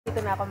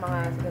Dito na ako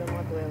siguro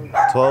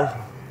mga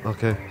 12?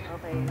 Okay. Okay.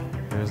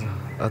 Here's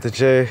Ate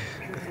Jay.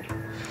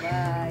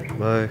 Bye.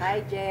 Bye.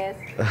 Hi, Jess.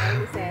 Hi,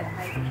 Lisette.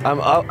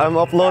 I'm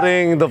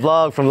uploading the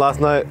vlog from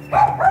last night.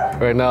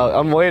 Right now.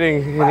 I'm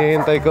waiting.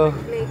 Hinihintay ko.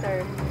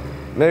 Later.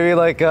 Maybe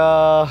like,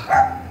 I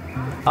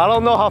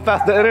don't know how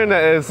fast the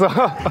internet is, so,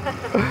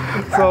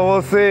 so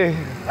we'll see.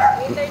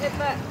 Internet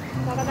ba?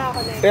 Saka na ako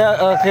next.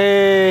 Yeah,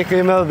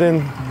 kay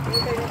Melvin.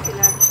 Internet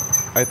sila.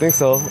 I think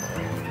so.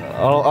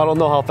 I don't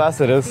know how fast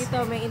it is.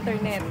 Dito may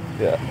internet.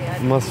 Yeah,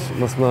 mas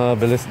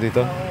mabilis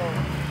dito.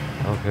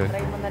 Oo. Okay.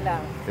 Try mo na lang.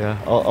 Yeah,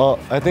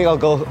 I think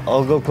I'll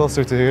go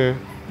closer to here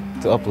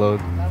to upload.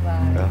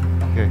 Bye-bye.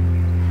 Yeah, okay.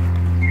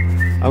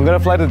 I'm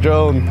gonna fly the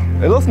drone.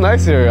 It looks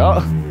nice here.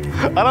 I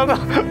don't know.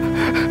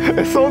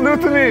 It's so new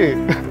to me.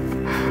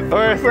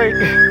 Or it's like,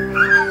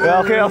 yeah,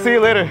 okay, I'll see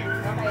you later.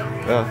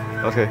 Okay.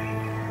 Yeah, okay.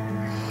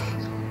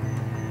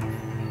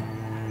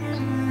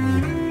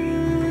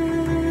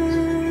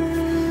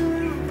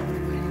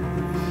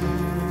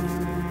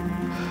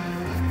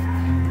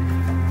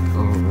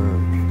 Oh man,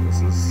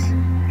 this is...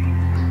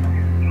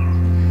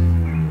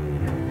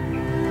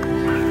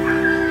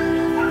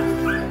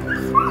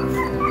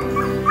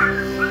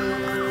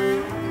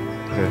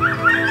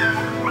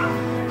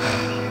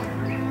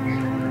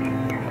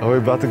 Are we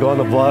about to go on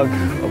a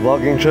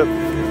vlogging trip?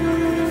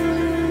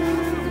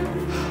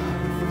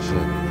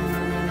 Shit.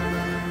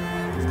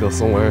 Let's go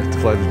somewhere to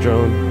fly the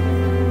drone.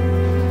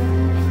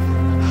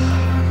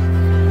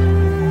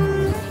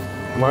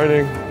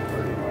 Morning.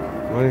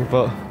 Morning,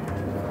 po.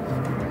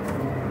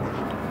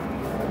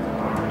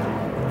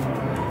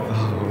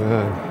 Oh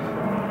man.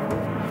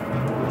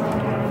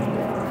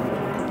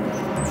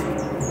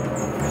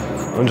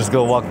 I'm just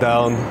gonna walk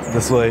down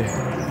this way.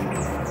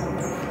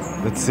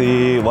 Let's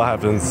see what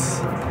happens.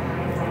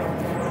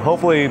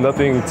 Hopefully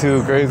nothing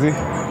too crazy.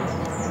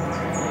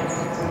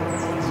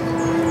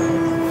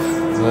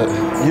 But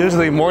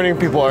usually morning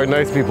people are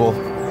nice people.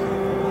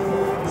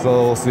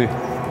 So we'll see.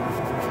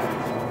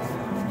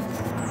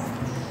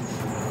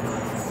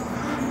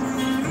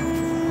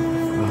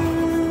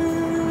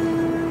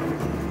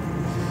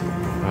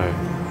 Alright.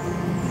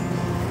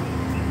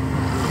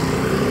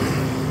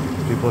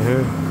 People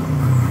here.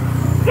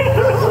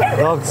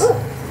 Dogs.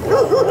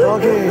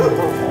 Doggy.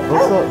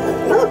 What's up?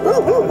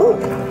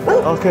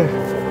 Okay.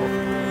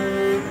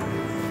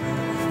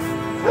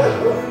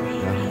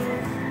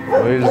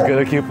 We're just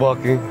gonna keep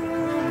walking.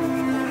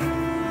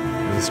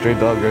 There's a stray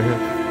dog right here.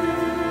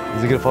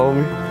 Is he gonna follow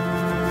me?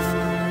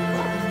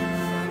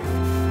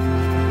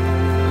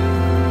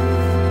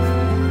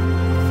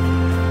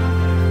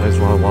 I just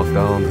wanna walk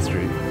down the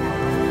street.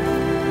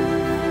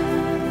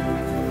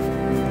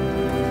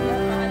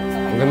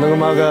 Magandang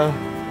umaga.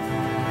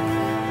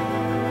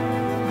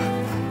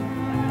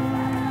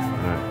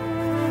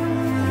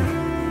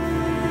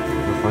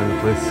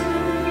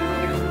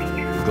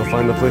 Go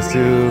find a place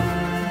to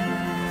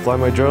fly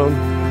my drone.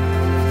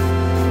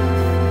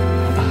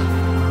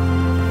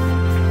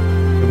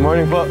 Good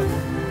morning po.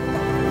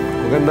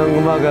 Magandang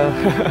umaga.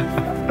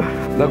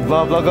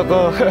 Nagbablog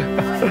ako.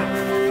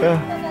 Yeah.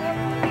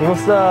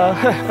 Kumusta?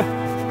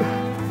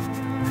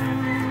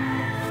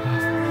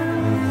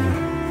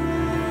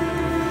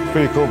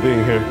 Pretty cool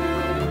being here.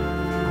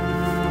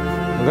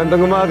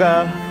 Magandang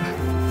umaga.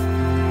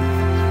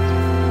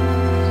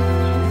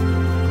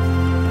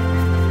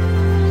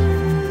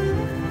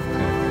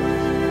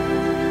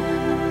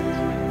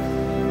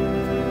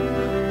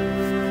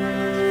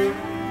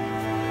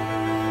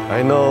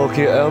 I know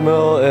Kia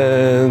Emil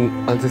and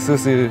Auntie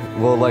Susie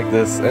will like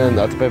this, and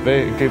Ate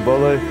Pepe and Kay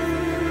Bole.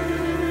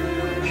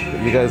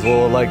 You guys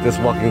will like this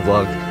walking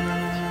vlog.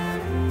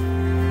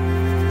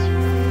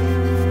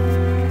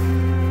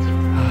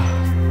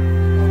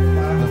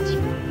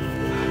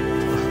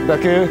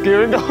 Can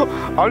you go?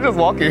 I'm just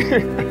walking.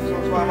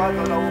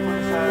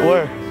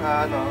 Where?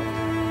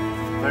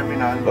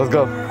 Terminal. Let's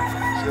go.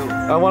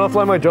 I want to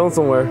fly my drone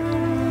somewhere.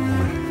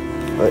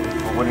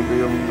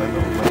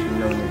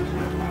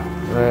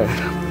 Alright.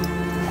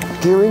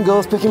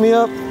 Kiringo's picking me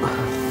up.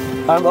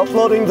 I'm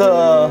uploading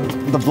the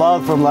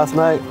vlog from last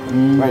night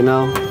right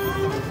now.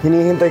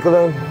 Hinihintay ko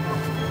lang.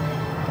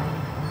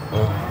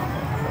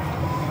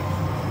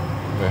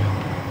 Okay.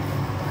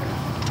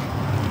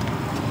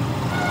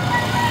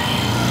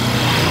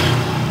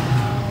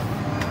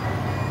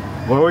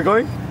 Where are we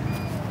going?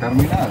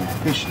 Terminal.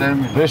 Fish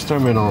terminal. Fish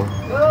terminal.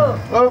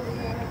 Oh.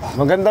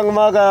 Magandang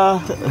umaga.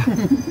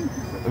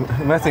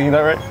 Am I saying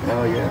that right?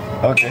 Oh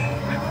yeah. Okay.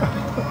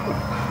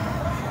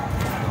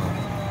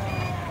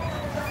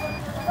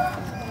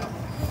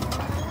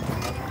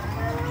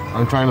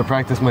 I'm trying to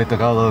practice my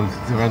Tagalog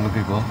to random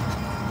people.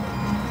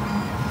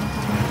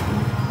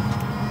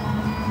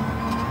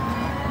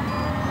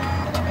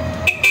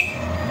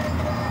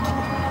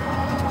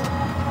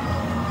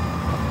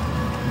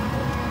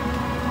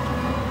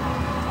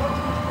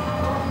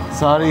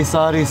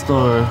 Sari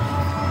store.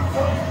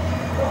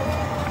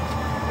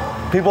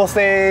 People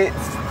say,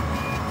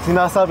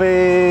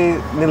 sinasabi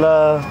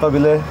nila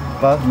pabili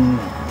pa?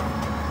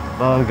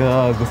 Pag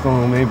gusto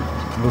mo may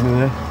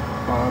bumili.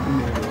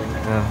 Pabili.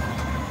 Yeah.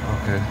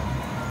 Okay.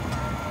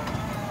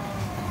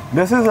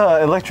 This is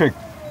an electric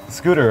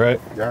scooter, right?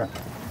 Yeah.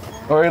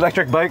 Or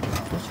electric bike?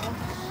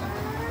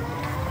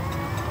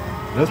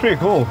 That's pretty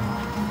cool.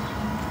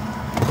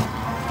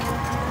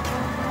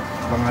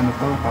 Pang ano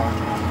to, pang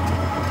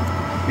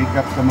pick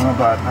up sa mga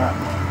bata.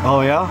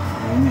 Oh yeah?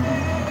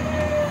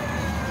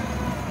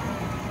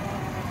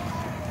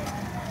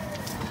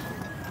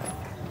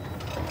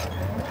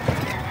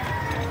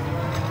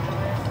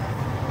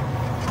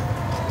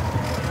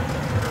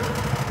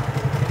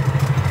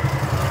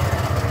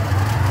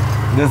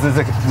 This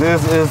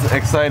is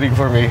exciting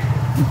for me.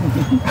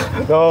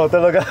 No,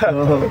 talaga.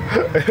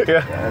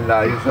 Yeah.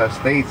 Layo sa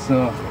States,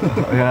 no?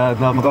 Yeah,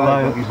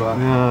 napakalayo. Iba.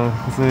 Yeah,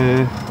 kasi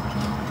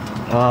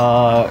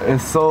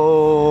it's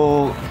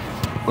so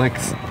like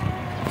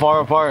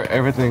far apart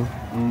everything.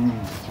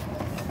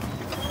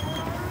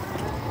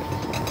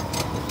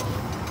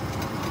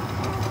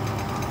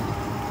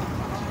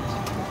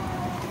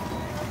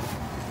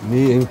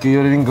 Me and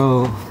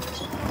Kyoringo.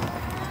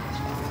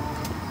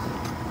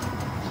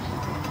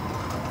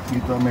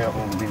 Dito may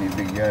akong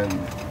binibigyan.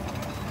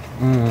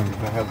 If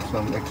I have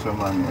some extra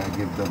money, I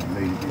give the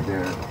lady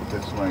there.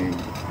 That's my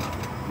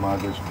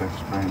mother's best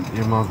friend.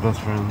 Your mom's best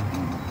friend.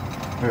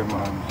 Her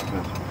mom's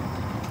best friend.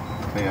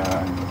 Kaya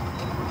ano,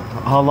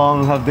 How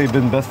long have they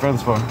been best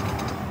friends for?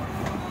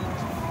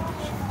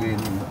 she's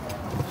been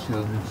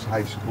since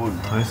high school.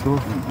 High school?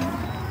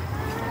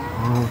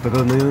 Oh,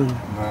 tagal na yun.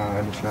 Na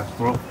ano siya,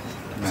 stroke.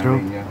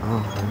 Stroke? Nanay niya. Oh,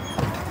 okay.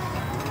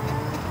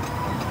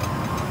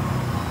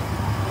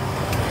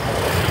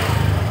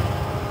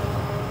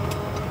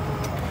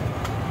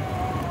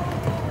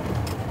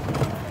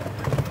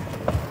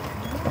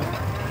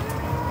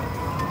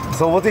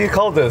 So what do you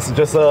call this?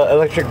 Just an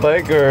electric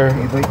bike or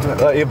E-bike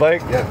lang.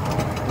 e-bike? Yeah.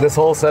 This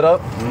whole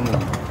setup?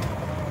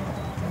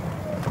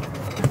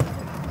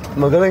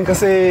 Magaling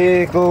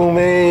kasi kung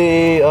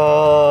may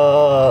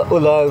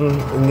ulan,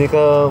 hindi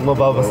ka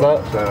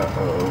mababasa.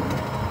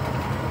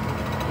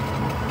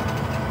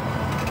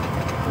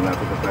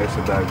 Malapit na tayo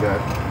sa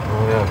dagat.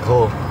 Oh yeah,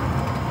 cool.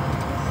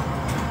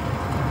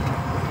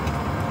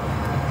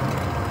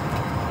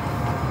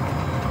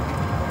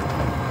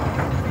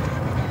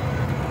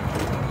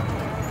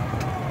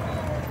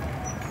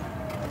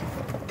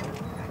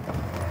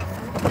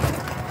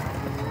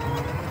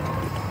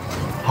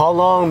 How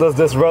long does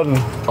this run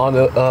on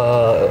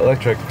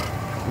electric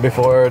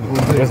before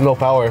there's no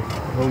power?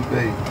 Whole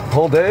day.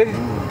 Whole day?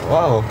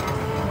 Wow.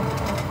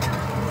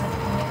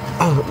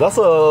 That's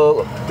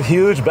a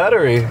huge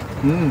battery.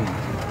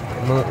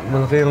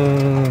 Malaki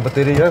yung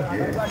battery niya.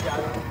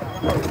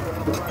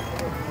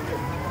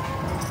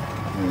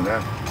 Yun na.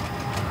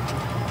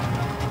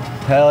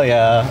 Hell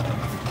yeah.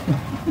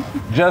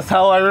 Just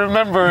how I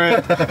remember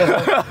it.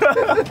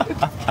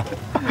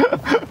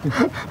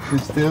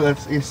 It's still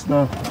as is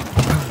now.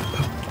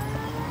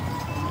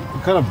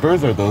 What kind of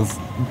birds are those?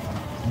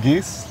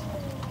 Geese?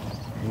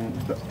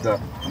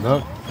 Duck. No.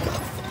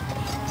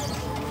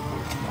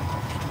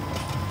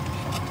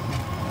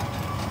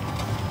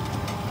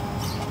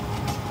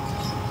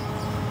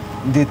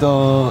 Dito,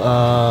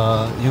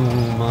 yung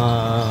mga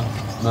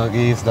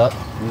nag-iisda.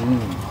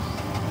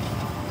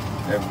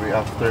 Every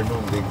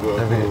afternoon they go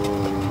Every-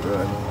 to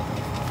ano,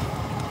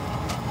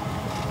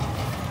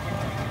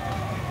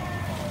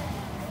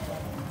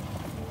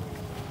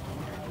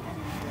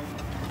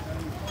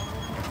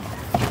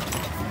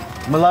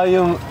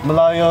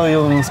 Malayo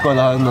yung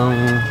eskwelahan ng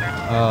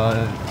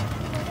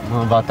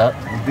mga bata.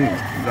 hindi.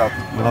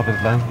 Lapit. Malapit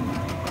lang.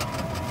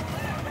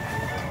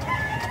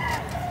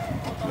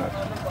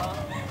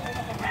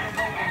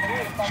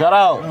 Shout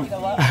out!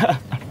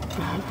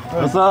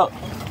 What's up?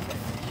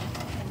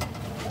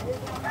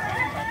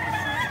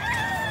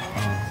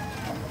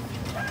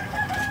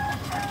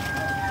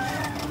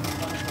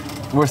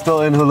 We're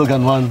still in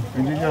Hulugan 1.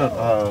 Hindi nga,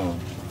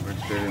 we're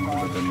still in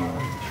Hulugan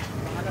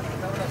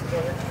 1.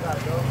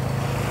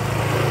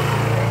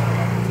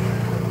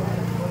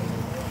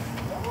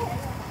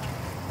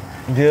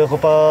 Hindi ako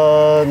pa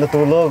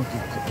natulog.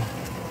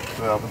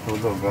 Wala akong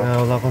tulog, ha?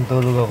 Wala akong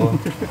tulog ako.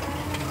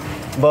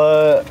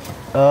 But,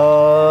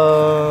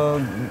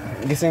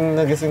 gising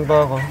na gising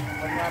pa ako.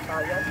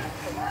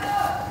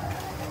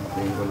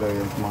 Tingin ko lang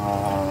yung mga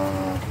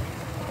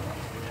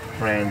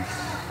friends.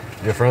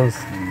 Your friends?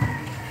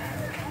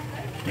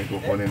 May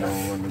kukunin ng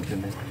ano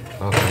dyan eh.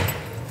 Okay.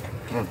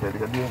 Yan, pwede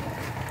ka din.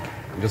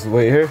 Just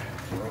wait here?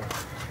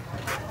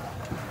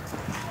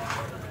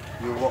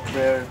 You walk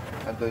there,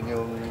 andun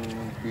yung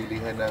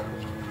bilihan ng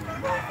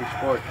mga fish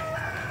port.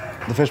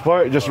 The fish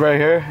part? Just right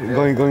here?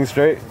 Yeah. Going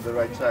straight? On the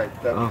right side,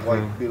 that Okay.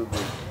 white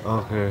building.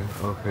 Okay,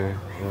 okay.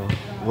 Yeah.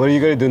 What are you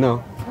gonna do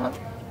now? Huh?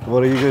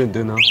 What are you gonna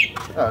do now?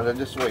 I'll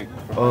just wait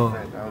for Oh. my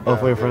friend. Oh,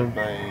 for your friend?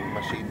 My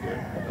machine there.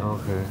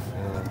 Okay.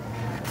 Yeah.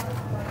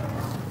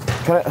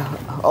 Can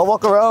I'll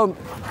walk around.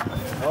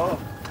 Oh.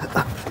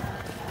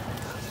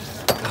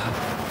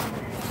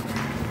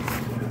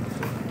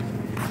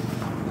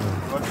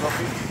 Want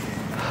coffee?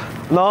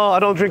 No, I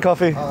don't drink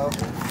coffee.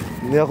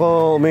 Hindi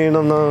ako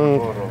umiinom ng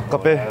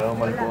kape.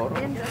 Malboro.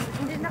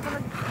 Hindi na ako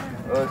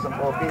Some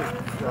coffee.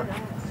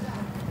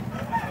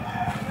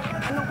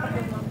 Anong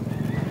kape mo?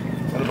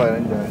 Ano ba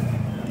yan dyan?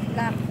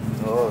 Black.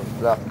 Oo,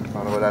 black.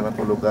 Para wala nang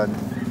tulugan.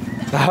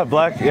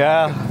 Black,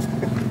 yeah.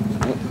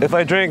 If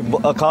I drink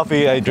a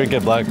coffee, I drink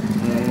it black.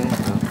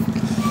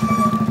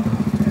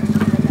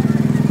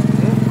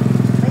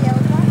 Bayaw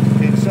ka?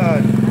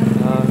 Pinsan.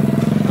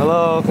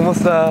 Hello,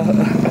 kumusta?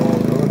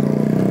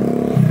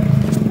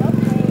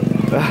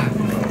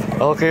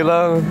 Okay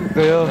lang,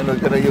 kayo.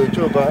 Nanood ka na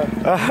YouTube, ha?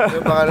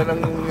 Yung pangalan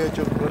ng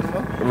YouTube mo?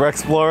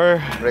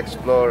 Rexplorer?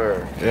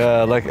 Rexplorer.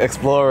 Yeah, like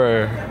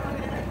explorer.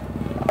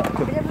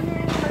 Bilhan mo na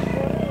yung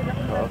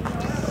Marlboro.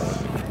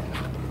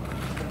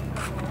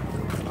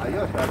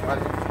 Ayos,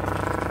 napakali.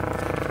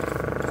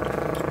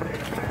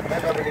 Kaya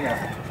kabili nga.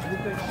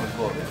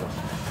 Marlboro.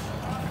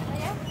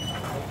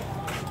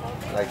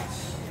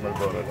 Lights.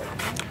 Marlboro lights.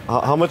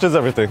 How much is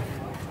everything?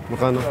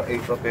 Magkano?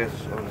 8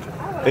 pesos.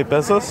 8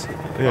 pesos?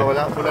 Yeah.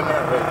 Wala na.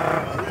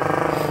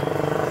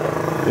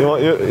 You want?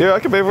 Yeah, I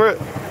can pay for it.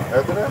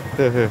 Ito na.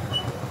 Here.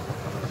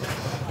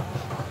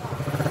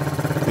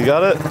 You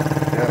got it?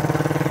 Yeah.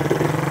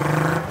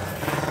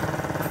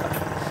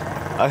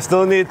 I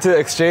still need to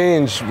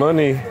exchange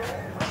money.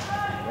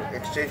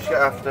 Exchange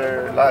ka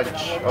after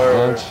lunch or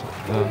Lunch.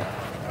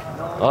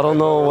 Yeah. I don't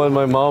know when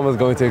my mom is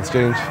going to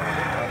exchange.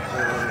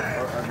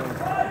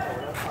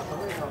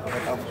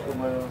 tapos ko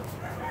mo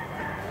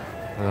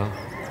Yeah.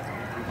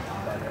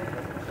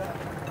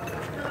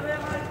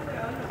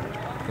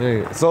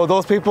 Hey, so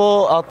those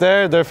people out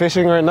there, they're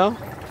fishing right now?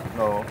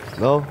 no.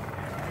 No?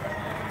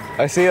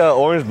 I see an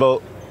orange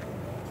boat.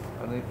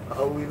 Ano yung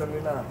pauwi lang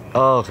yun ah.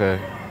 Oh,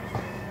 okay.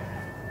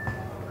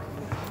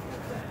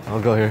 I'll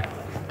go here.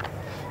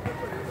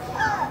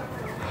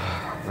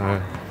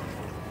 Alright.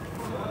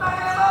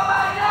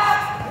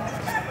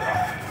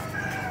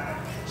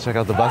 Check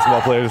out the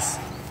basketball players.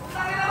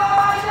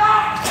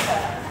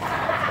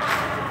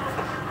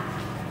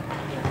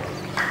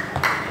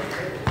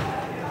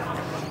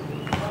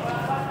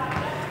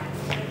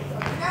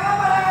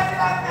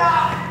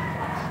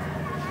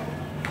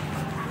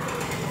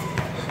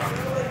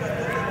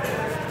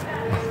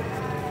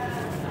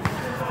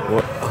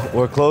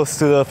 We're close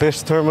to the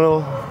fish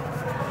terminal.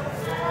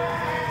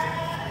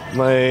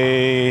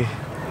 My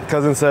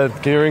cousin said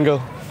Kiringo.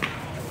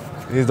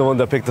 He's the one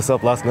that picked us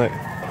up last night.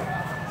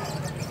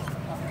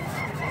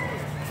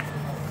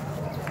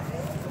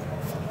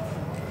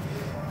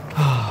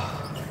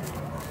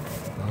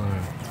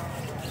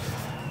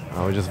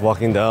 Now we're just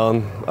walking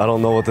down. I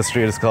don't know what the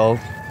street is called.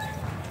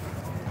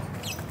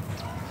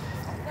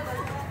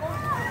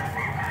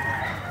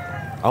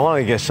 I want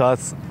to get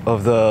shots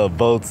of the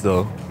boats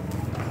though.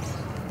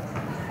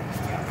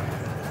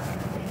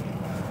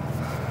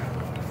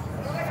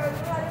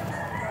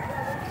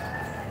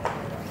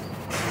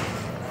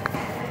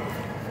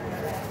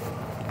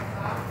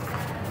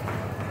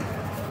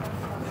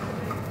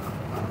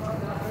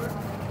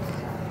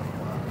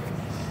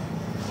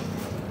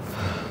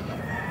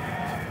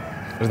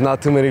 There's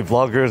not too many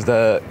vloggers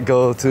that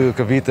go to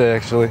Cavite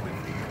actually.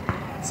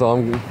 So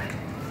I'm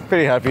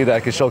pretty happy that I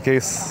could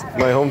showcase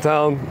my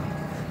hometown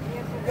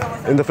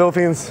in the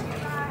Philippines.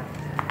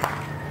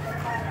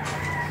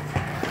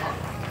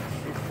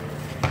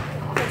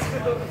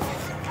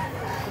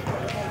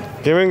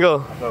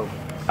 Kiringo, No.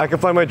 I can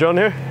fly my drone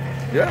here?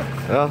 Yeah.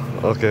 Yeah,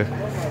 okay.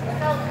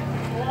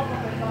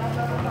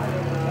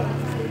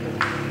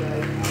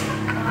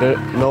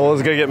 No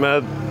one's gonna get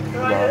mad?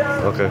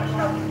 Okay.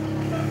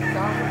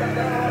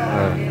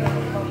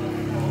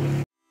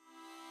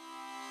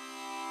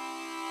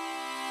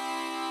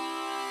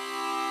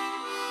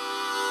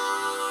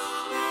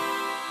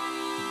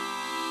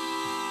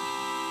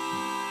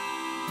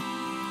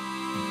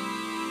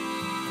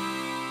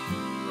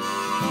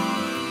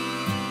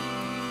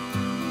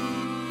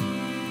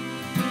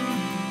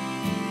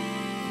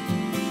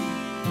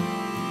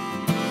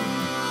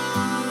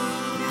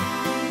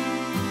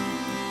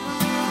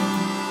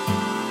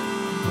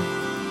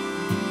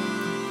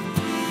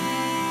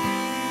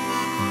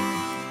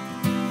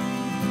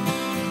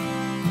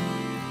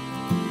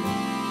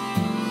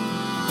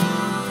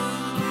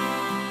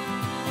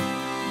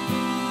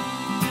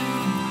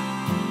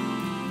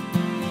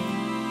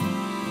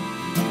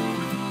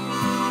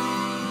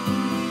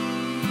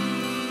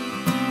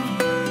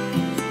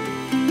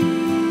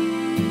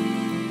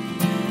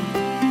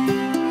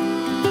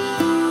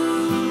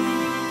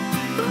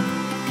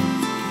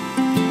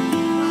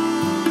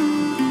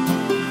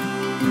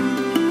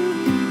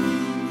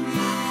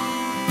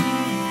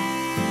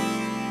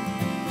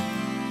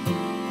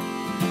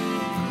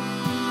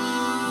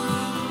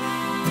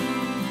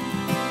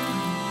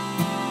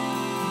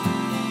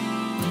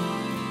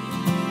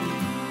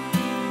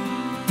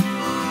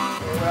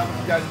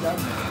 Dyan.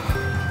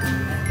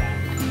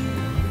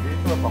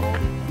 Dito pa ako.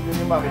 Yun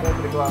yung makina,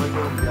 pinagawa ko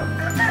yung dyan.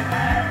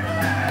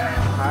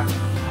 Ha?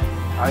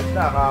 Ayos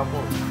na,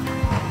 kahapon.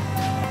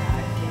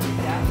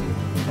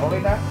 Okay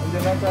na?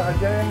 Andiyan na sa,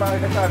 andiyan yung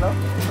makina sa ano?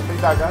 Sa may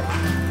dagat.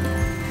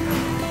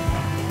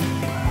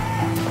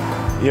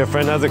 Your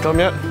friend hasn't come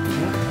yet?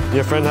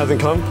 Your friend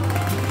hasn't come?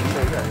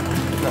 Okay, yeah.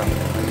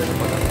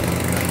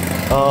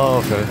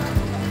 Oh, okay.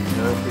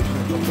 They're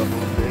fishing from the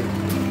whole day.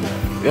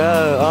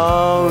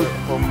 Yeah,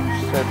 From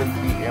 7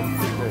 p.m.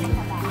 to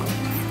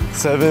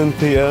 7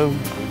 p.m. 11.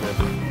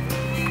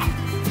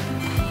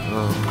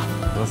 Oh,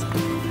 that's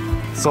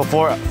so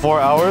 4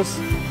 hours?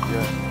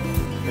 Yeah.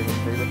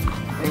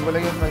 Ay, wala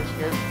yung lunch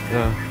kid.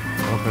 Yeah,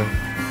 okay.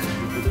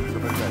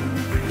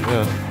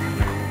 Yeah.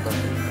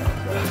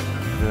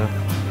 Yeah.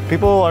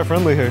 People are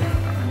friendly here.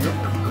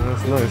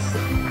 That's nice.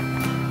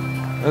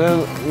 And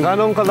then,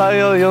 ganong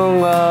kalayo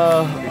yung,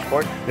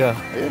 Fishport? yeah.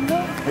 Ayun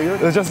na. Ayun.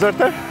 It's just right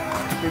there?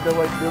 See the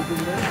white building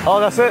there? Oh,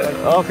 that's it?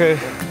 Okay.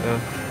 Yeah.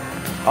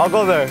 I'll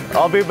go there.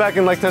 I'll be back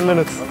in like 10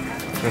 minutes.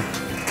 Yeah.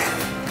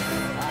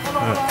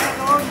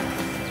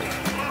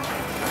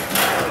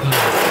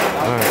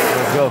 All right,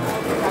 let's go.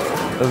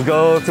 Let's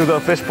go to the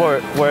fish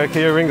port where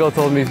Kia Ringo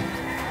told me.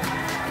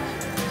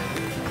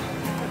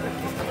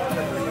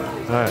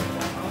 All right,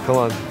 come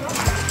on.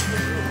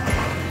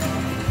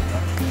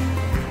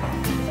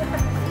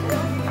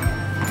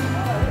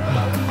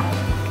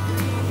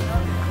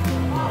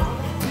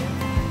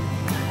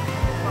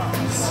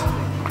 Just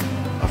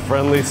a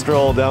friendly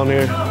stroll down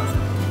here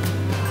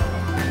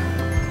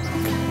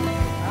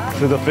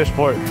to the fish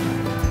port.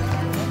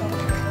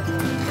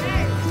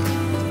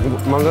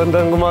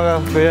 Magandang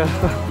umaga, kuya.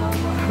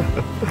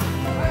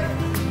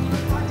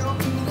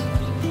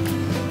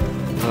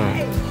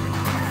 Alright.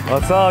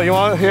 What's up? You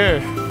want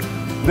here?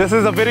 This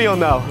is a video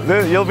now.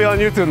 You'll be on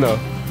YouTube now.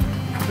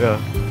 Yeah.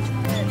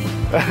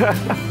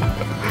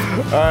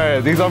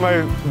 Alright, these are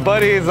my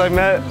buddies I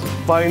met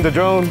flying the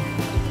drone.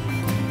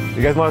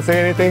 You guys want to say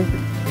anything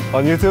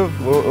on YouTube?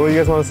 What do you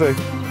guys want to say?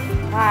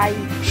 Hi.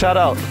 Shout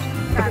out.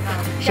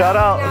 Shout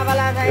out.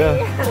 Yeah.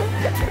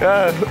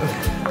 Yeah.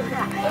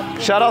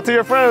 Shout out to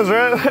your friends,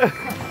 right?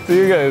 To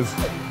you guys.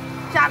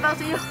 Shout out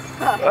to you.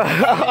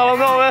 I don't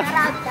know, man.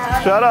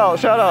 Shout out,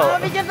 shout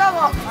out.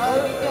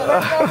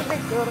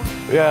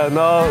 Yeah,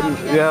 no,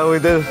 yeah, we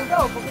did.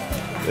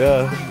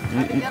 Yeah.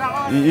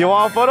 You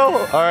want a photo?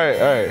 All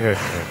right, here.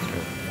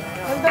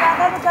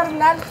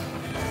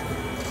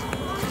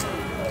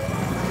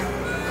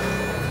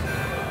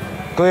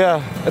 Kuya,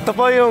 ito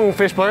po yung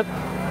fish port.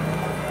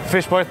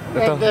 Fish port,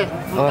 ito.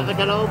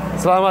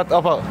 Salamat,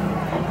 opo.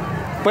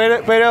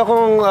 Pwede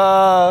akong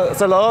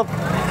sa loob?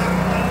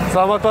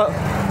 Salamat po.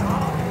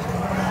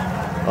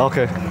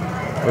 Okay,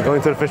 we're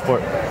going to the fish port.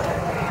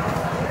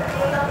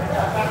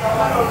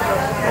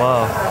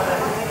 Wow.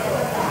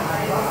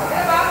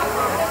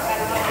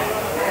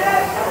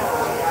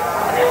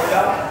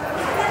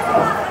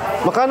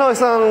 Magkano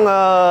isang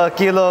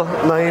kilo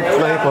na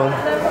hipon?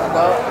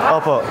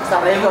 Opo.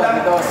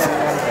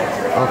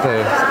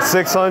 Okay,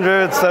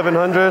 600,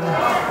 700.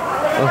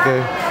 Okay.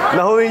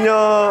 Nahuli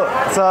nyo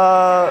sa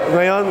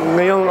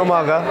ngayong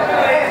umaga?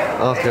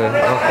 Okay.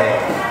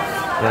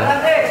 Yeah.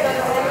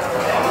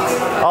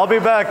 I'll be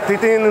back.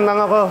 Titingin lang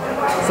ako.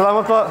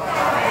 Salamat po.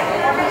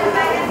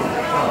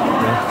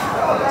 Yeah.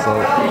 So,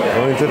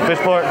 going to the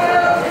fish port.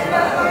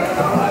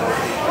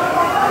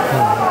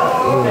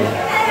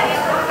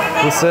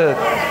 Who's it?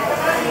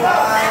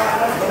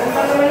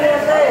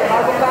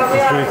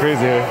 It's pretty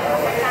crazy here.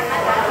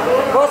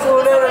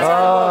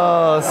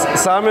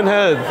 Salmon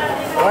head.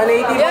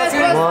 180 Yes,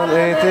 boss.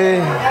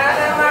 180.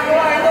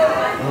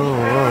 Oh,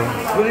 wow.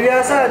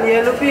 Gulyasan,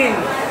 yellowfin.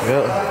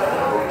 Yeah.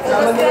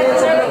 Sama nila yan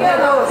sa vlog niya,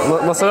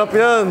 boss. Masarap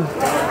yan.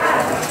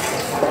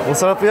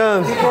 Masarap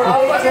yan. 4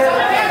 hours, sir.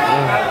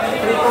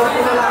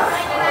 340 na lang.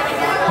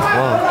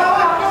 Wow.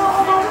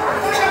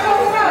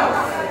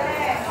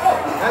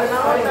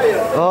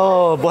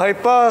 Oh, buhay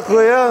pa,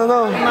 kuya,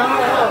 no?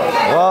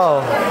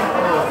 Wow.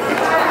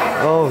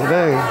 Oh,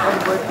 dang.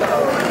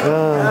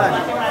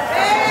 Yeah.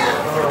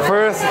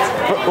 First,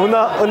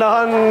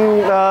 unahan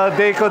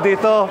day ko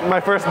dito.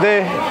 My first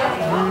day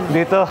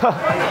dito.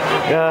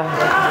 Yeah.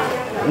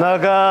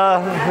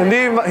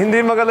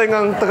 Hindi magaling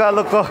ang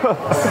Tagalog ko.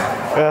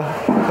 Yeah.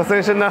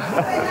 Pasensya na.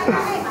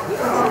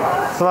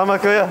 Salamat,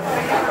 kuya.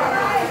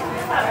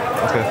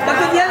 Okay.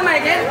 Pagod yan,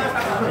 Michael.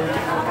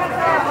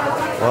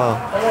 Wow.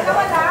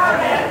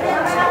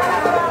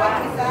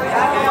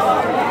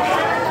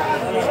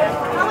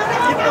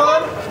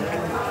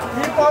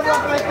 Hipon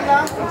lang, kahit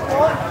lang.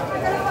 Hipon.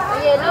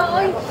 Yellow,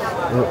 oy.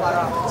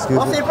 Excuse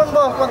me. Hipon,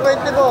 boss.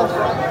 120, boss.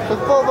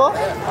 Tugpo, boss.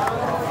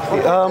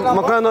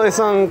 Magkano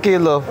isang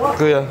kilo,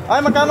 kuya? Ay,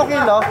 magkano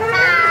kilo?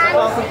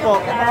 Tugpo.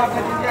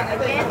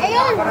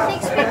 Ayun,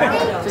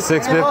 650.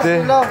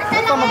 650?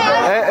 Ito,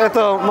 magkano?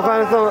 Ito, magkano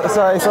ito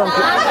sa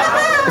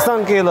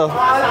isang kilo?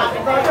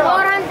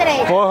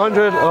 400.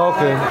 400?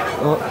 Okay.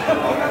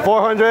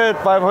 400,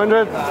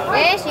 500?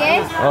 Yes.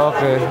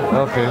 Okay.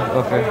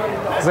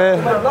 Kasi...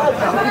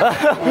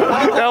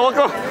 Ewan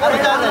ko.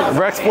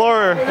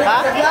 Rexplorer.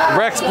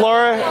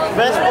 Rexplorer.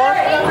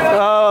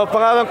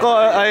 Pangalan ko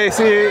ay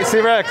si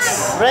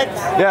Rex. Rex?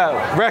 Yeah,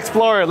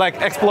 Rexplorer, like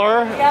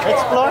Explorer.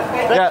 Explore?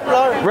 Yeah,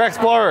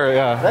 Rexplorer,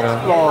 yeah.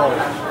 Explore.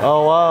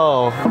 Oh,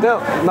 wow.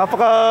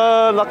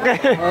 Napaka-laki.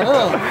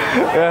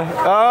 Yeah.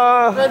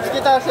 Friends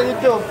kita sa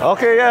YouTube.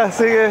 Okay, yeah,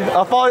 sige.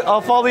 I'll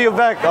follow you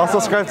back. I'll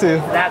subscribe to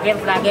you.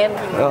 Vlogger.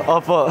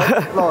 Opo.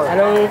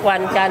 Anong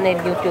kwan channel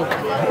YouTube?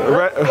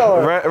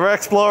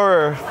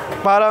 Rexplorer.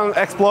 Parang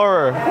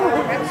Explorer.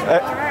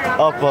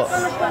 Opo.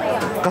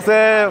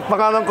 Kasi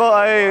pangalan ko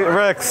ay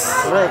Rex.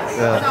 Rex.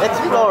 Yeah.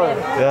 Explore.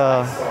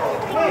 Yeah.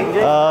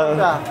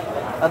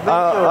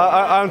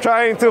 I'm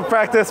trying to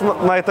practice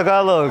my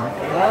Tagalog.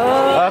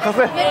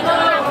 Kasi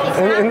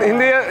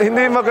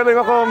hindi magaling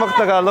ako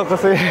mag-Tagalog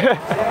kasi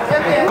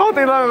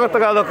konti lang ang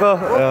Tagalog ko.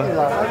 Yeah.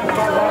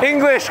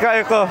 English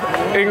kaya ko.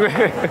 English.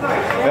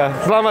 Yeah.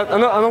 Salamat.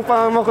 Anong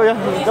pangalan mo, kuya?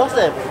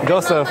 Joseph.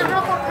 Joseph.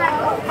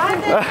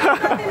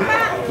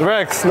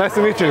 Rex, nice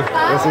to meet you.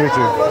 Nice to meet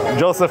you.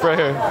 Joseph right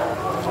here.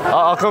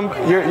 I'll come.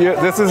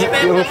 This is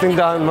yung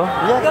tindahan mo?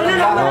 Yes.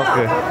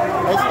 Okay.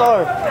 My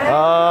store.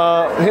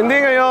 Hindi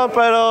ngayon,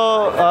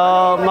 pero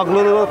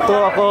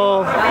magluluto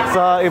ako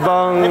sa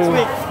ibang... Next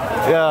week.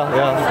 Yeah.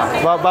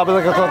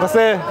 Babalik ako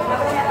kasi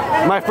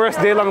my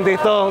first day lang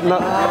dito.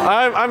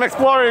 I'm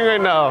exploring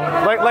right now.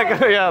 Like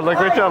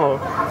your channel.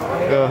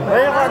 Yeah.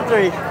 Where your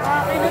country?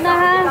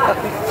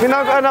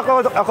 Pinag-anak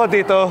ako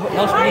dito.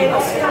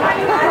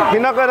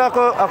 Pinag-anak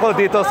ako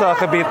dito sa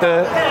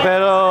Cavite,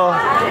 pero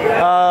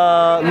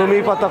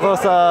lumipat ako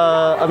sa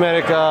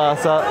Amerika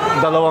sa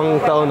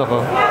 2 taon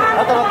ako.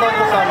 Taon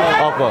ko sa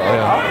amin. Opo,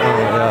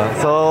 yeah.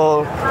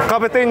 So,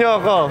 Caviteño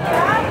ako.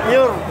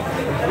 Pure.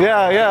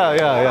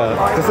 Yeah.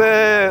 Kasi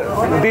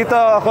dito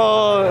ako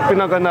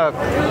pinag-anak.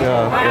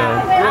 Yeah.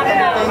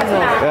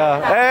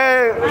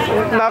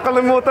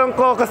 Nakalimutan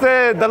ko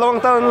kasi 2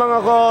 taon lang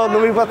ako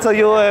lumipat sa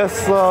US.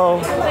 So,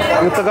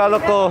 yung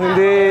Tagalog ko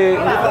hindi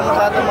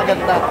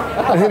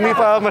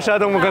pa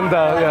masyadong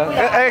maganda.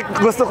 Yeah.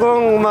 Gusto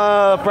kong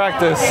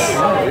ma-practice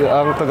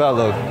ang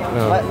Tagalog.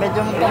 Yeah.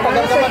 Medyo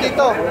matagal ka pa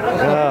dito.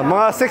 Yeah.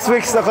 Mga 6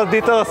 weeks ako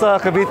dito sa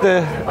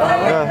Cavite.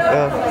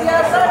 Yeah.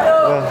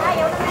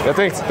 Yeah,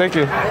 thank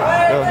you.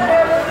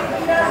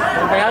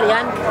 Ano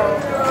yan?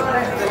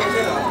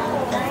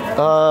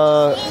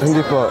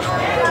 Hindi po.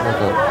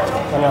 Okay.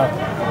 Ano?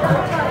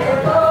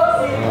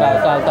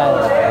 Ikaw.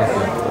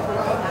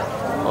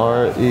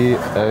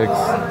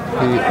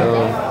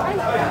 REXPL.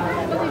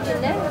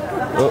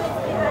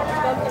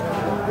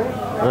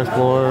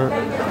 Explorer.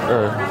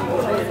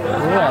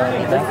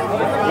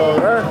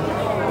 Explorer.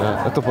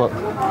 Yeah, ito po.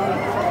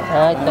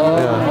 Ito.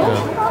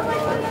 Yeah.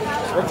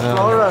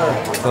 Explorer.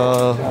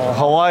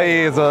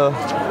 Hawaii is a...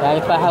 Dahil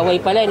pa Hawaii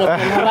pala, no?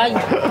 From Hawaii.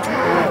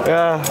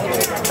 Yeah.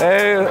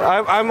 Hey,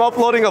 I'm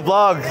uploading a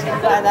vlog.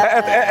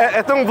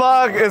 Itong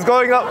vlog is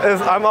going up.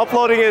 I'm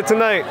uploading it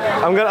tonight.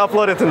 I'm gonna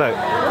upload it tonight.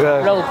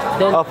 Yeah. Bro,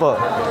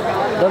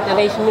 don't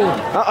erase me.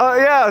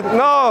 Yeah.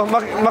 No.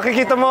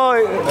 Makikita mo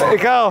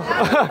ikaw.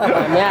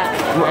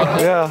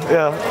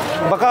 Yeah.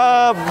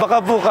 Baka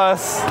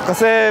bukas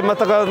kasi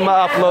matagal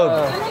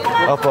ma-upload.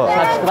 Opo.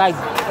 Subscribe.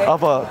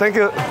 Opo. Thank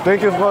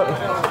you for.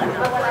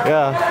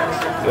 Yeah.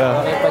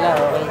 Okay pala,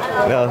 okay.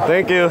 Yeah.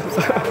 Thank you.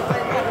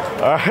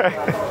 All right.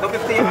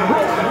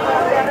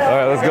 All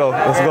right, let's go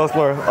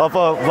explore.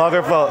 Opo, vlogger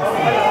po.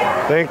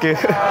 Thank you.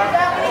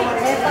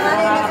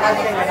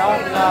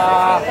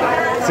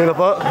 Sino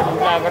po?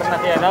 Vlogger na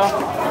siya, no?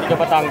 Dito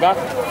Batangas.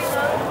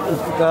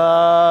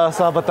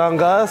 Sa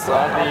Batangas.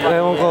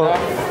 Ewan ko.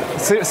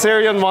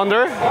 Syrian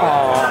Wonder?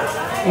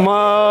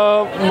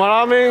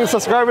 Maraming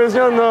subscribers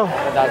yun, no?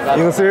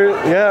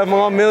 Yeah,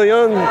 mga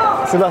million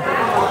sila.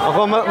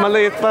 Ako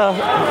maliit pa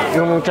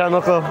yung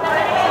channel ko.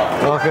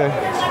 Okay.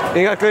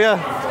 Ingat kuya.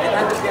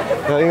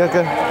 Ingat ka.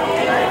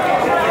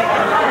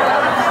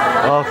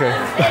 Okay.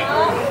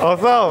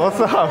 What's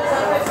up?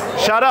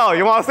 Shout out.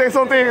 You want to say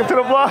something to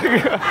the vlog?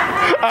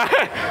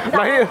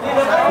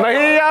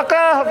 Nahiya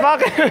ka?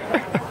 Bakit?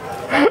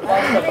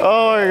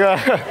 Oh my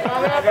God.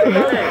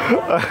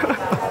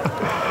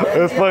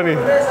 It's funny.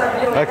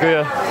 Hi,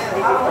 kuya.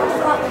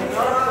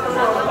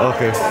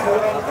 Okay.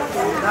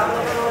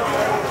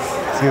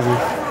 Excuse me.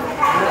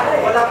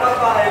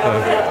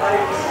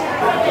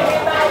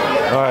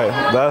 All right,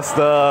 that's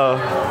the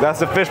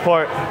fish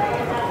part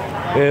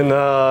in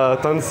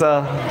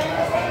Tanza,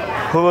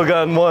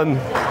 Hulagan 1.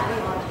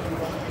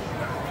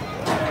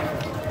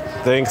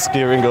 Thanks,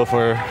 Ringo,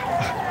 for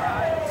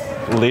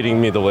leading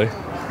me the way.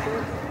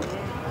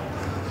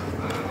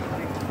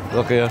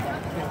 Okay.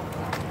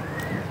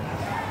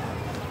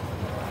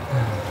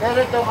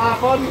 Meron itong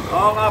hapon?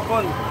 Oo,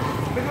 hapon.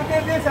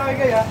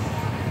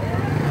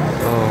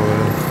 Oh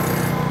man,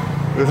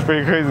 this is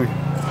pretty crazy.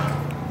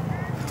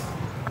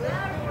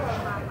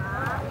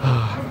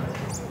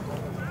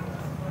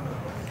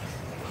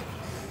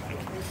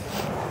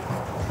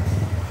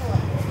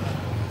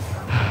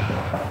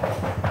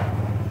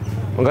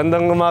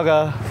 Magandang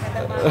umaga.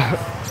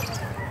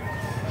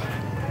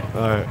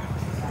 Alright.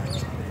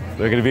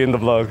 They're gonna be in the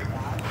vlog.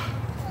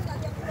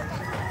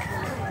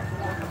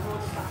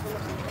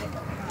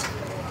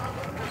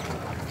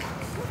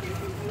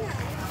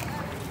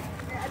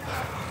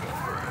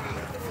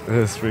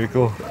 This is pretty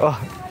cool.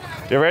 Oh,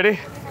 you ready?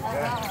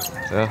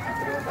 Yeah.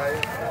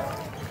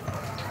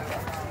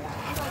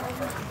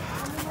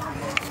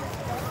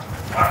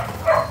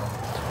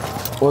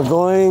 We're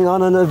going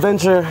on an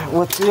adventure.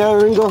 What's the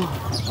Ringo?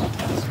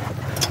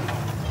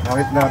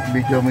 Bakit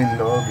na-video mo yung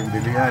loob, yung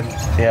bilihan?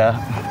 Yeah.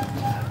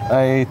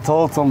 I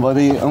told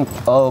somebody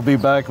I'll be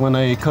back when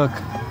I cook.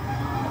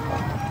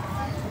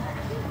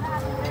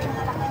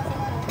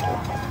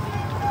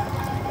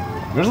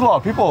 There's a lot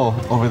of people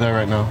over there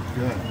right now.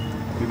 Yeah,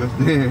 because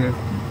they're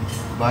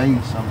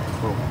buying some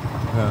food.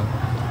 Yeah.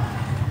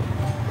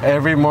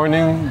 Every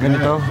morning,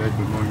 ganito? Yeah,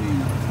 every morning.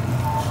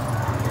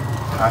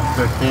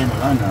 After 10,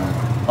 wala na.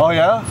 Oh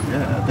yeah?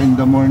 Yeah, 10 in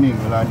the morning,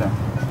 wala na.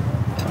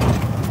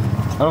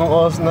 Anong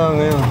oras na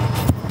ngayon?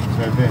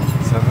 7.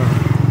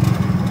 7.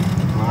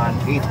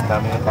 Mga 8,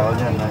 dami ng tao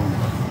niyan.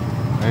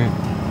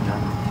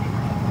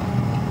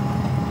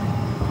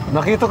 8.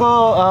 Nakita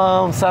ko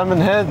salmon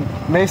head.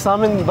 May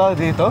salmon ba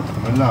dito?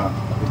 Wala,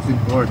 it's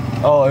imported.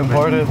 Oh,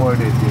 imported.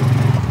 Imported, yeah.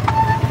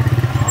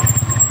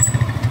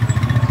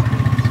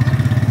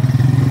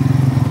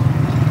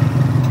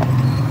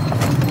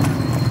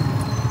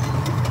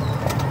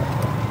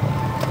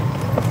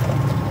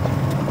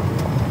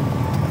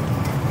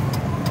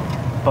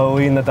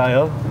 Pauwi na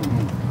tayo?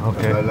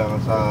 Okay. Wala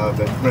lang sa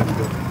best friend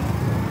ko.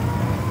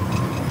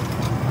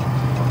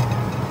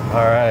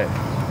 Alright.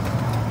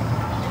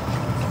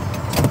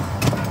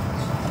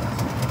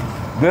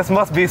 This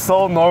must be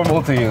so normal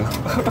to you.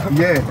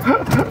 Yeah,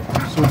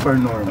 super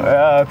normal.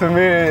 Yeah, to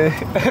me,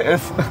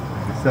 it's...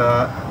 It's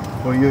a,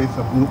 for you, it's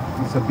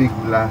a big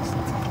blast.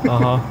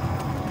 Uh-huh.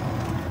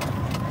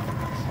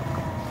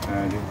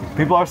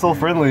 People are so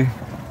friendly.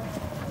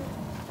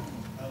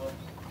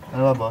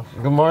 Ano ba, boss?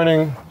 Good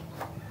morning.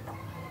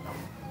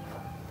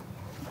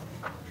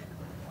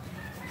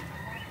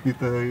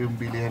 Dito yung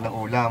bilihan ng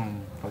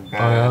ulam. Pagka,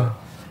 Oh, yeah?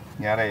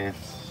 Kunyari,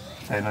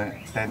 10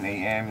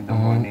 a.m. in the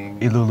morning.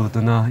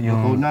 Iluluto na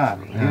Luto yung... na.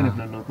 Yun, Yeah.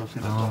 nagluluto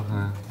sila.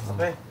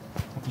 Okay.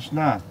 Tapos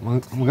na.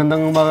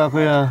 Magandang umaga,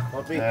 kuya.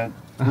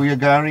 Kuya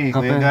Gary,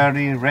 Kape. Kuya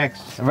Gary,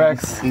 Rex.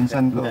 Rex.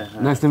 Pinsan ko.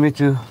 Nice to meet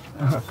you.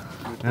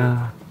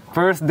 Yeah.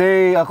 First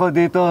day ako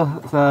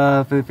dito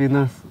sa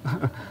Pilipinas.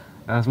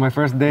 That's my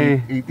first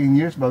day. 18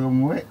 years bago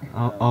umuwi.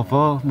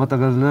 Opo,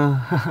 matagal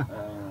na.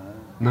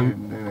 Yun,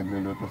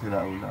 nagluluto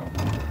sila ulam.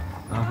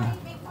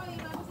 Okay.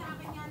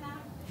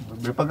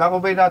 Pag ako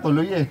ba'y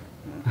natuloy eh.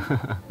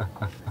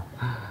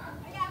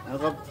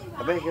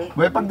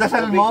 May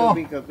pagdasal mo.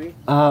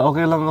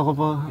 Okay lang ako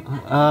po.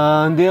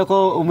 Hindi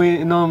ako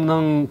umiinom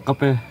ng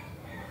kape.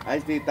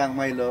 Ay, titang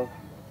Milo.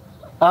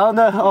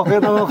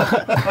 Okay na ako.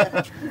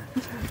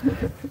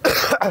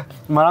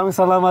 Maraming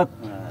salamat.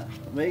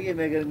 May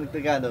galing ng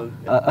Tagalog.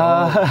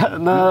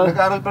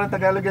 Nag-aaral pa ng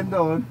Tagalog yan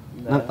doon.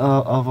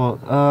 Opo.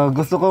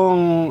 Gusto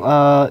kong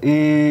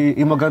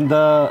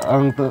imaganda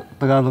ang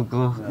Tagalog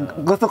ko.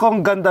 Gusto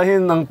kong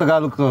gandahin ang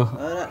Tagalog ko.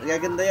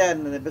 Gaganda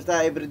yan.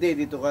 Basta everyday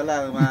dito ka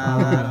lang.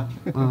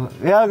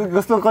 Yeah,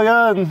 gusto ko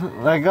yan.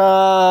 Like,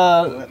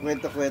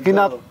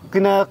 Kwento-kwento.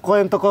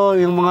 kinakwento ko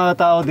yung mga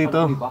tao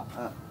dito.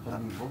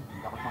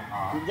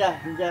 Hinja.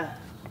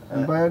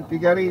 Ano ba yan,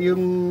 Tigari?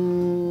 Yung...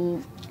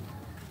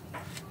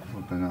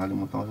 Puta,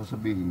 nakalimutan ko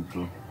sasabihin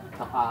ko.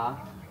 Saka.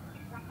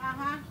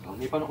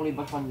 Hindi pa nung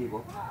libas man ko.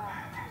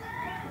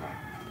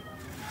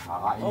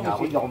 Kakain nga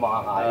ako, hindi ako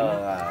makakain.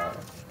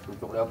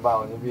 Tutok lang ba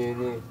ako ni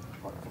Bini?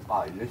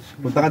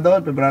 Punta ka doon,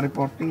 February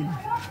 14.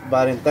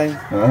 Valentine.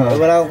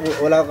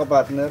 Wala akong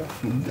kapartner.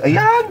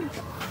 Ayan!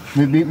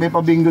 May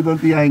pabingo doon,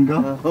 tiyahin ko.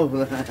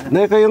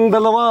 Hindi, kayong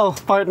dalawa,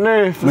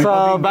 partner,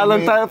 sa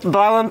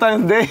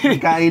Valentine's Day. May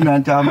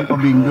kainan, tsaka may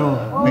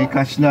pabingo. May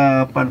cash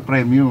na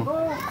premyo.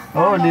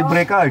 Oh,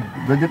 libre card.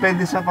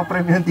 Depende sa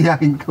pa-premyo ng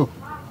tiyahin ko.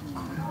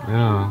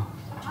 Yeah.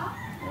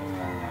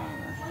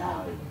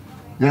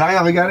 Diyan na kayo,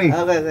 kay Gary.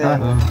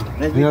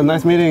 Okay. Yeah,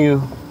 nice meeting you.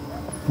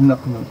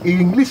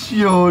 English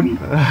yun.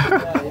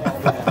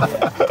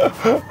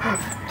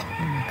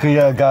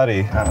 Kuya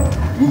Gary.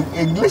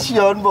 English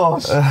yun,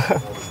 boss.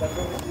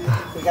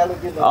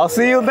 I'll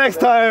see you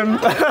next time.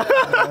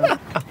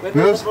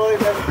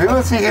 We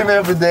will see him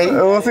every day.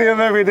 We'll see him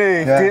every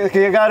day. Yeah.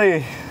 Kuya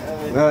Gary.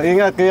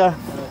 Ingat, kuya.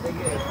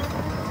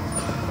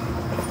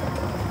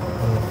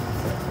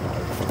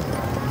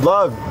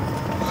 Vlog.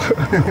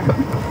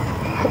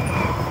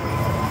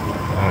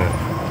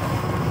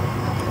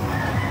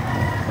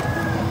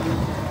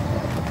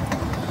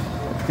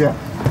 Yeah.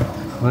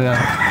 Oh yeah.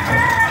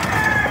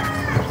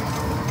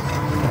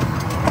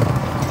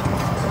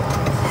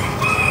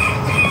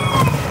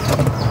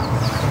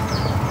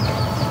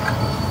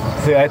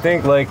 See, I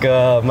think like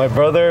my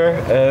brother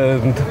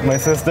and my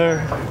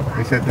sister,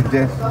 They said to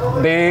Jess.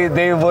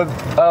 they would,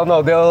 I don't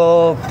know,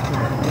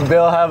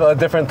 they'll have a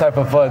different type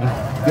of fun.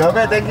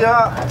 Yame, thank you.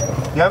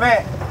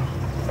 Yame.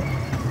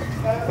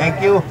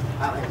 Thank you.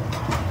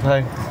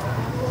 Hi.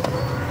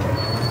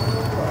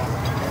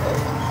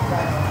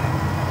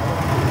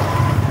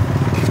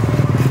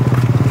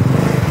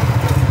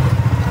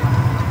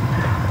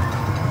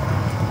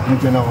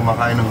 Nandiyan ako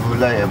kumakain ng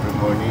gulay every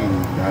morning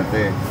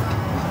dati.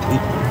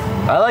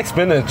 I like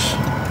spinach.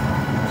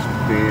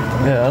 Spinach.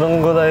 Yeah,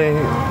 anong gulay?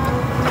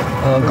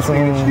 Gusto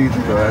Spinach mong...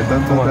 dito. I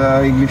don't know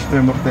the English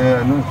term of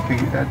the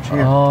spinach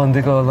here. Oh,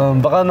 hindi ko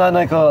alam. Baka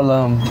nanay ko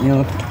alam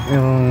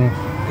yung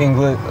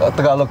English,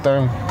 Tagalog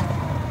term.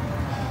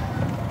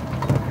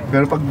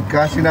 Pero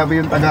pagka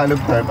sinabi yung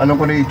Tagalog term, alam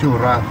ko na yung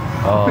itsura.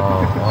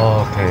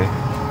 Oh, okay.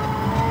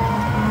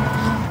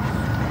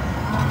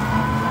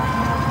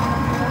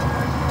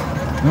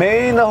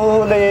 May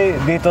nahuhuli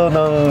dito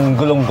ng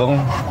gulunggong.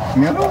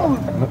 Meron.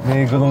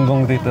 May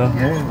gulunggong dito.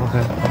 Yeah.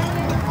 Okay.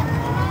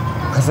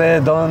 Kasi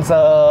doon sa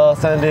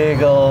San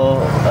Diego,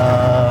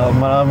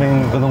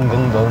 maraming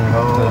gulunggong doon.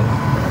 Oo.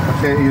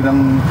 Kasi yun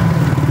ang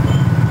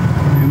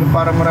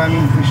parang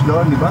maraming fish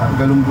doon, di ba?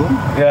 Galunggong.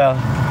 Yeah.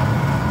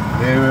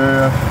 They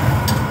were...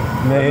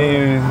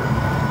 May...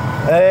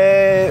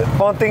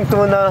 konting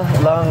tuna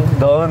lang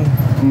doon.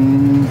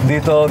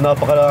 Dito,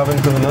 napakaraming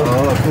tuna.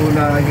 Oh,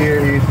 tuna here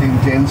is in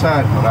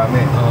Jensan,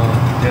 marami.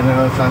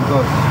 General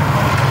Santos.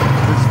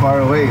 It's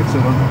far away, it's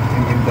in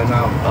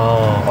Mindanao.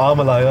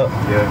 Malayo.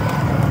 Yeah.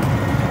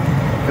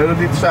 Pero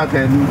dito sa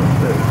atin,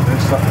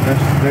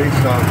 there is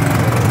some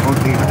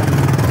okay.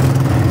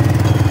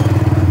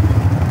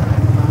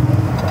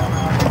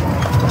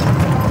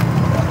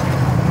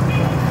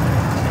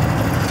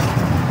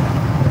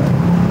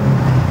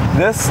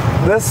 This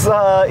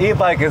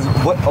e-bike is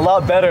a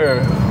lot better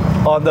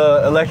on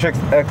the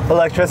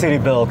electricity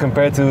bill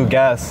compared to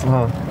gas.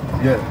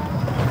 Yeah.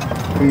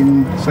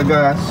 Sa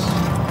gas,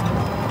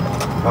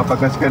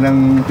 papagas ka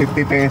ng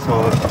 50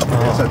 pesos,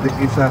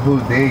 it's a whole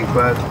day,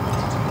 but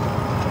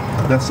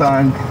the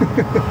sun,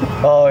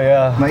 Oh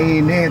yeah.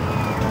 mainit.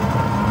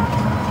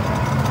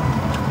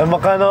 And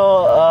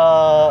makano,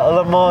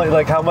 alam mo,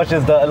 like how much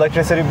is the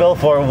electricity bill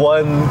for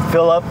one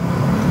fill up?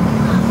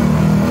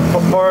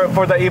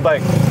 For the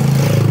e-bike?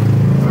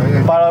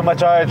 Para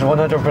ma-charge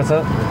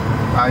 100%?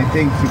 I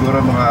think siguro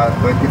mga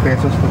 20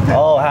 pesos to 10.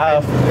 Oh,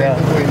 half. 10 Yeah.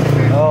 to 20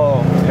 pesos.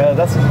 Oh, yeah,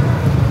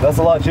 that's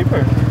a lot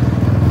cheaper.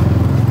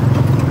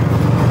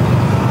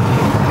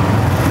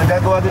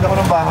 Nagagawa din ako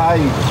ng bahay.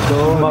 So,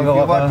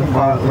 Gumagawa ka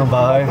ng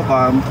bahay?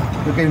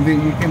 You can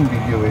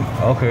video it.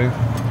 Okay.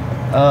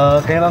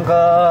 Kailan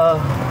ka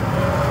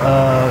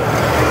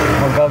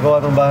maggagawa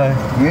ng bahay?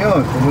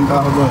 Ngayon, pumunta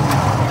ako doon.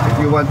 If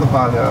you want to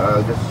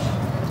just...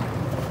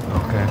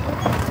 Okay.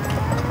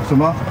 Gusto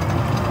mo?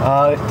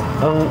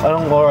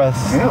 Anong oras?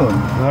 Ngayon.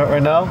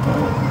 Right now?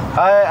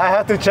 I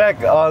have to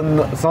check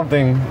on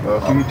something.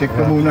 Sige, check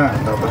ka muna.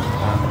 Tapos,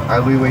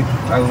 I'll wait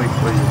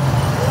for you.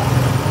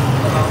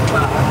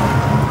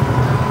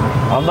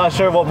 I'm not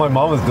sure what my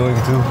mom is doing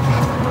too.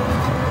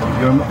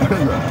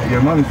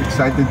 Your mom is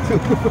excited too.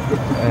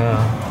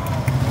 Yeah.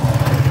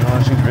 No,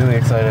 she's really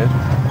excited.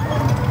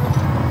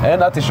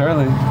 And Ate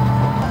Shirley.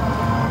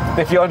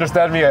 If you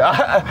understand me,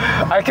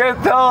 I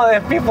can't tell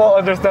if people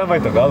understand my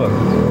Tagalog.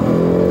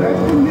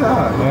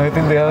 Yeah. I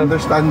think they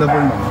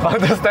Understandable.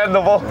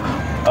 understandable.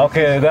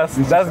 Okay, that's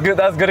good.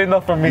 That's good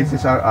enough for me. This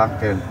is our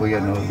uncle, Kuya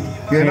Noli.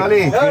 Kuya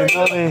Noli!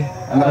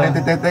 Anak ni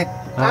Ate Tetek.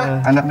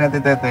 Anak ni Ate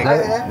Tetek.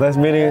 Nice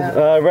meeting.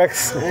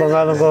 Rex,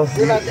 pangalan ko.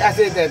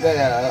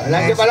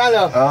 Lagi pala,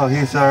 no? Oh,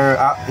 he's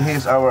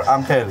our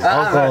uncle.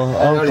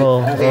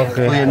 Uncle.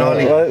 Okay. Kuya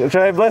Noli.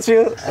 Should I bless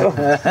you?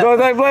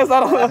 Don't I bless? I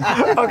don't know.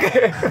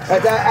 Okay.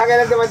 At akin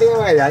lang dumating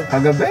mo ngayon.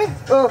 Kagabi?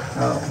 Oh,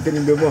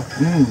 tinindo mo.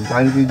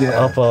 Paano video?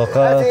 Opo,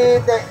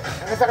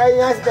 Nasakay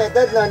niya si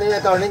Teted, no? Ni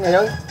Tony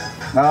ngayon.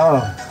 Oo.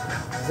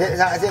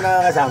 Sino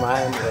kasama?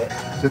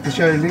 Sa Ate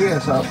Shirley,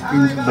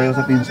 bayo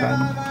sa pinsan.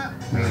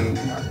 May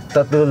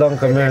tatlo lang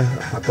kami.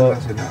 tatlo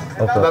lang sila.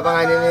 Opo.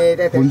 Pangalan ni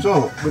Teted.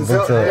 Bunso. Bunso.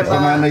 Ano pa?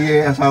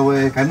 Panganay asawa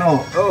Kano.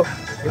 Oh.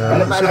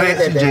 Ano pa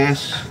Si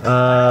Jess.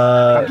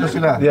 Tatlo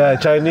sila. Yeah,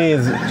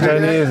 Chinese.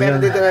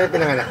 Pero dito na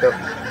pinanganak to.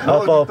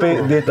 Opo,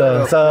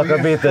 dito sa 2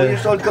 Cavite.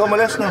 years old ka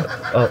umalas, no?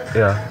 Oh,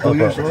 yeah. 2 Opo.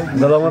 years old.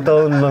 2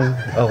 taon lang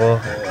ako.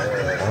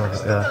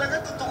 Yeah.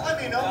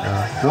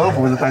 So,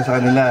 pumunta tayo sa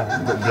kanila.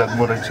 Vlog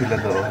mo rin sila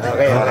doon.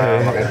 Okay.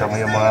 Para makita mo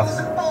yung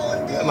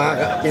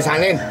Mga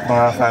pinsanin.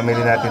 mga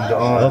family natin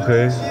doon.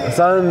 Okay.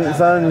 Saan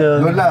yun?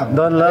 Doon lang.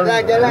 Doon lang?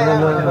 Doon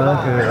lang.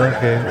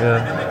 Okay,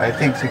 yeah. I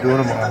think siguro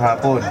mga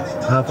hapon.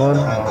 Hapon?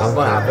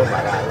 Hapon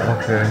para.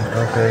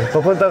 Okay.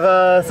 Pupunta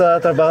ka sa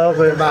trabaho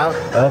ko? Trabaho.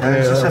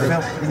 Okay. Sa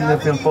in the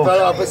film post.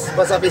 Follow office,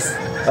 post office.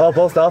 Oh,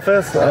 post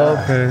office?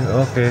 Okay.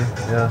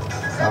 Yeah.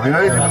 Okay na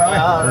rin, marami.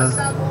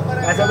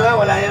 Kasi ba,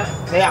 wala yan.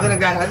 Kaya ako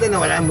naglalakad din,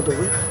 wala yung motor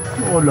ko.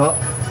 Wala.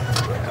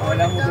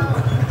 Wala yung motor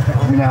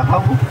ko.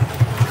 Minakaw.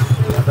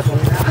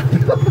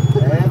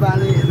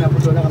 Bali,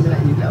 naputo na kami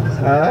ng ilaw.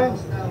 Ha?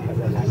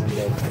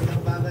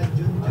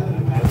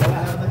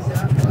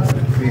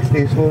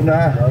 Business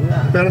muna.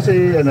 Pero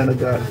si,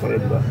 nag-aaral pa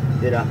rin ba?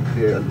 Hindi na.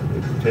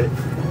 Si,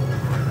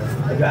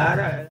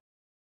 Nag-aaral.